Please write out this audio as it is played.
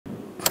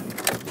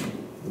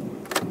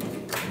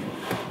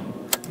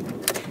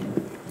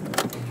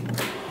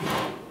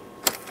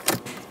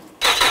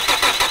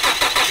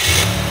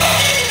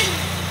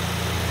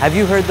Have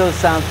you heard those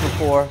sounds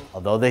before?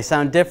 Although they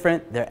sound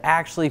different, they're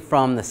actually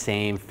from the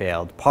same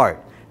failed part.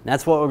 And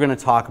that's what we're going to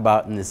talk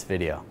about in this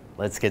video.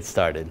 Let's get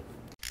started.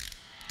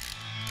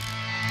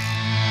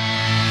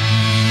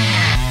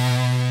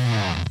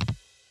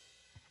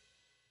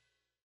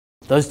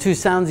 Those two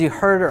sounds you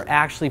heard are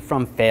actually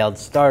from failed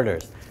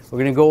starters. We're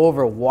going to go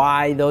over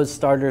why those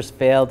starters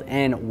failed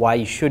and why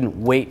you shouldn't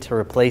wait to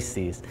replace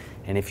these.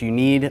 And if you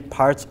need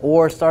parts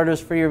or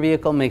starters for your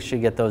vehicle, make sure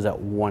you get those at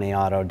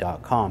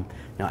 1aauto.com.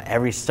 Now,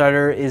 every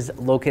starter is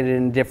located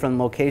in a different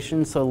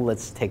location, so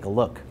let's take a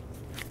look.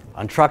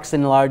 On trucks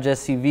and large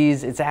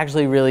SUVs, it's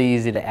actually really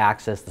easy to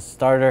access the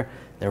starter.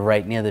 They're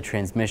right near the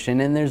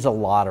transmission, and there's a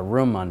lot of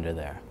room under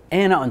there.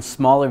 And on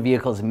smaller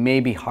vehicles, it may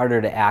be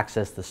harder to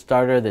access the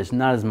starter. There's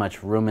not as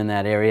much room in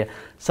that area.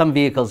 Some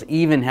vehicles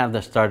even have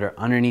the starter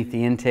underneath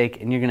the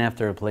intake, and you're gonna have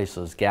to replace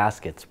those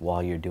gaskets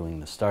while you're doing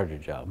the starter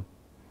job.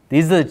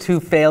 These are the two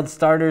failed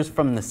starters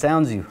from the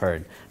sounds you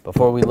heard.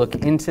 Before we look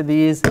into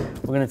these,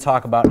 we're going to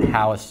talk about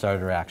how a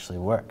starter actually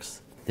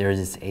works. There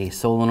is a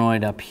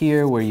solenoid up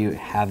here where you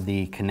have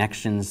the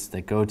connections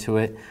that go to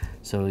it.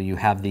 So you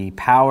have the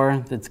power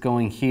that's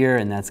going here,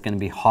 and that's going to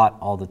be hot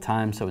all the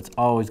time, so it's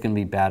always going to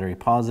be battery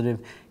positive.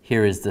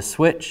 Here is the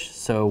switch,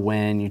 so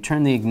when you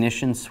turn the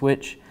ignition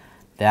switch,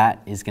 that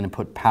is going to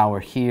put power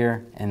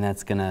here, and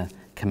that's going to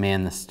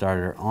command the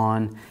starter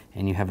on,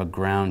 and you have a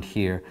ground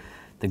here.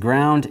 The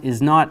ground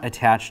is not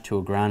attached to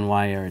a ground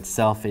wire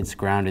itself, it's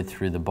grounded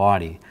through the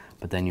body,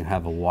 but then you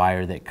have a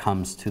wire that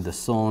comes to the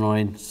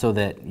solenoid so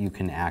that you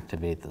can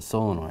activate the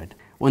solenoid.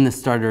 When the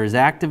starter is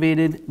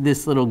activated,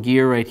 this little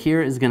gear right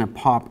here is going to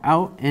pop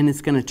out and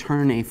it's going to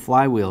turn a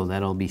flywheel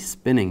that'll be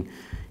spinning.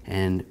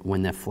 And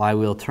when the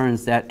flywheel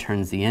turns, that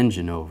turns the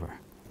engine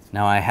over.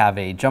 Now I have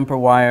a jumper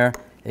wire.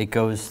 It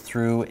goes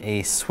through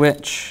a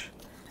switch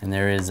and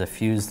there is a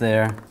fuse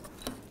there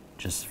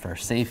just for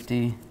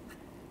safety.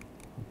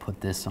 Put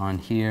this on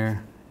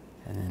here,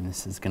 and then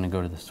this is going to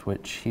go to the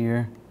switch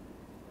here.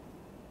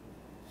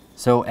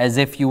 So as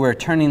if you were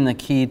turning the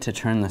key to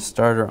turn the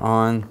starter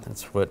on,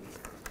 that's what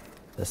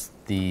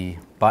the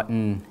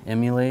button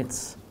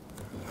emulates.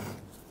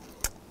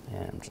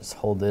 And just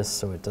hold this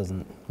so it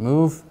doesn't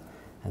move.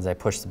 As I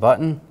push the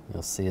button,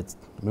 you'll see it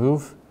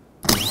move.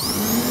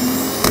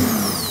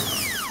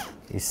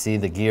 You see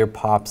the gear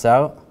pops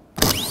out.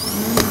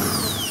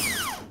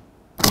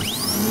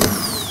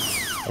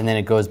 And then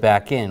it goes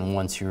back in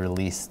once you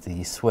release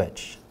the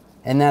switch.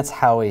 And that's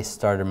how a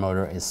starter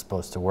motor is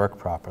supposed to work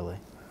properly.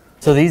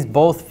 So these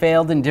both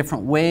failed in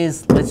different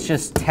ways. Let's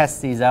just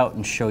test these out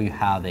and show you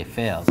how they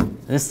failed.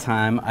 This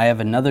time I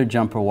have another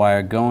jumper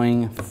wire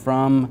going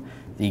from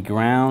the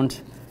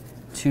ground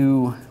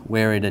to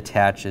where it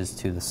attaches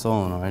to the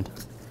solenoid.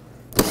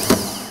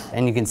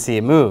 And you can see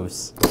it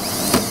moves.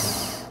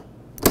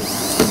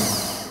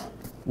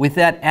 With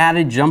that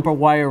added jumper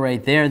wire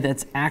right there,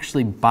 that's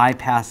actually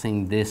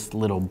bypassing this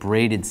little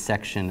braided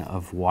section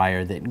of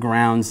wire that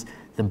grounds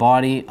the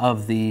body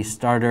of the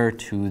starter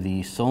to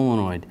the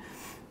solenoid.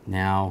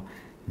 Now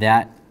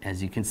that,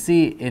 as you can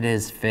see, it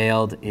has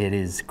failed. It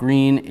is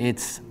green.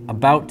 It's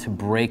about to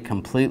break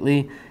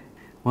completely.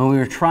 When we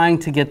were trying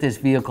to get this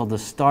vehicle to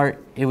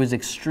start, it was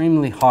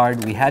extremely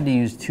hard. We had to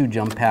use 2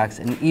 jump packs,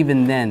 and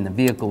even then the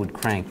vehicle would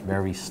crank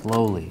very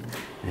slowly.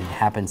 And it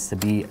happens to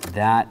be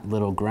that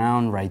little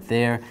ground right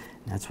there.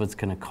 That's what's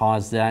going to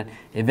cause that.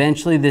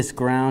 Eventually this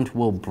ground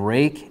will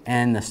break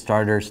and the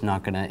starter's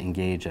not going to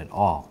engage at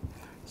all.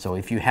 So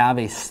if you have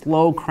a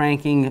slow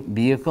cranking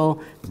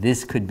vehicle,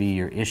 this could be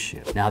your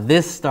issue. Now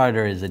this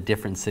starter is a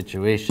different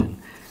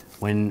situation.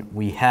 When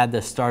we had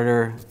the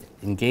starter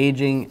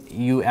engaging,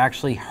 you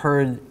actually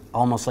heard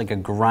almost like a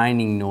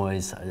grinding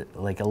noise,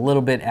 like a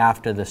little bit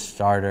after the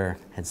starter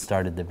had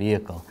started the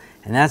vehicle.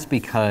 And that's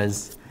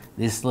because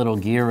this little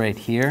gear right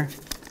here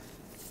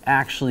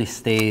actually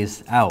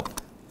stays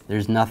out.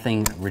 There's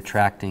nothing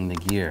retracting the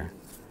gear.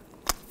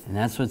 And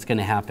that's what's going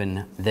to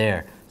happen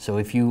there. So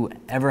if you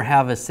ever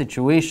have a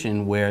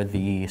situation where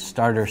the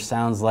starter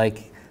sounds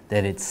like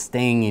that it's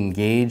staying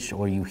engaged,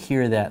 or you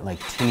hear that like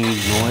tinny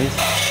noise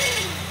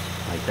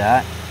like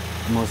that,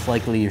 most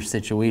likely your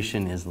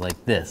situation is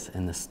like this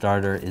and the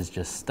starter is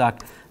just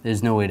stuck.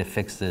 There's no way to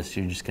fix this.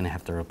 You're just going to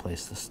have to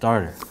replace the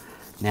starter.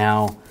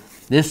 Now,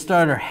 this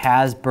starter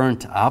has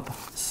burnt up,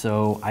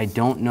 so I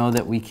don't know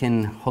that we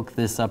can hook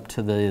this up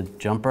to the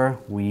jumper.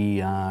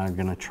 We are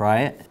going to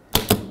try it.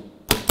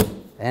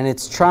 And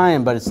it's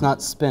trying, but it's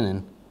not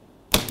spinning.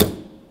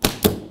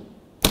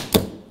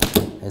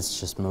 It's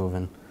just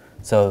moving.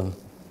 So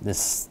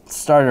this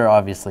starter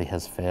obviously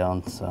has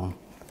failed, so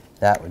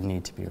that would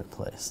need to be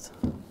replaced.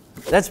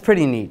 That's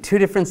pretty neat. 2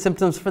 different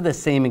symptoms for the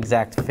same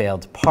exact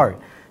failed part.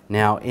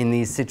 Now, in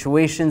these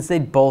situations, they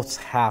both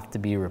have to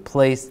be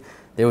replaced.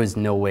 There was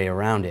no way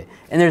around it.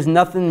 And there's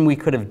nothing we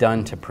could have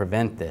done to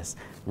prevent this.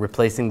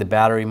 Replacing the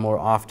battery more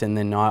often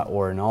than not,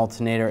 or an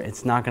alternator,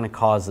 it's not going to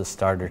cause the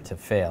starter to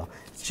fail.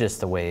 It's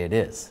just the way it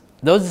is.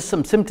 Those are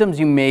some symptoms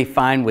you may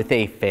find with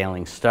a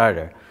failing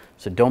starter.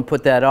 So don't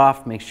put that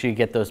off. Make sure you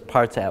get those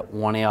parts at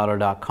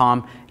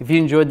 1aauto.com. If you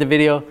enjoyed the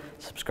video,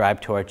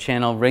 subscribe to our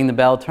channel, ring the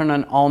bell, turn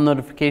on all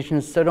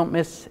notifications so don't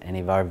miss any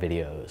of our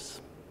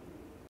videos.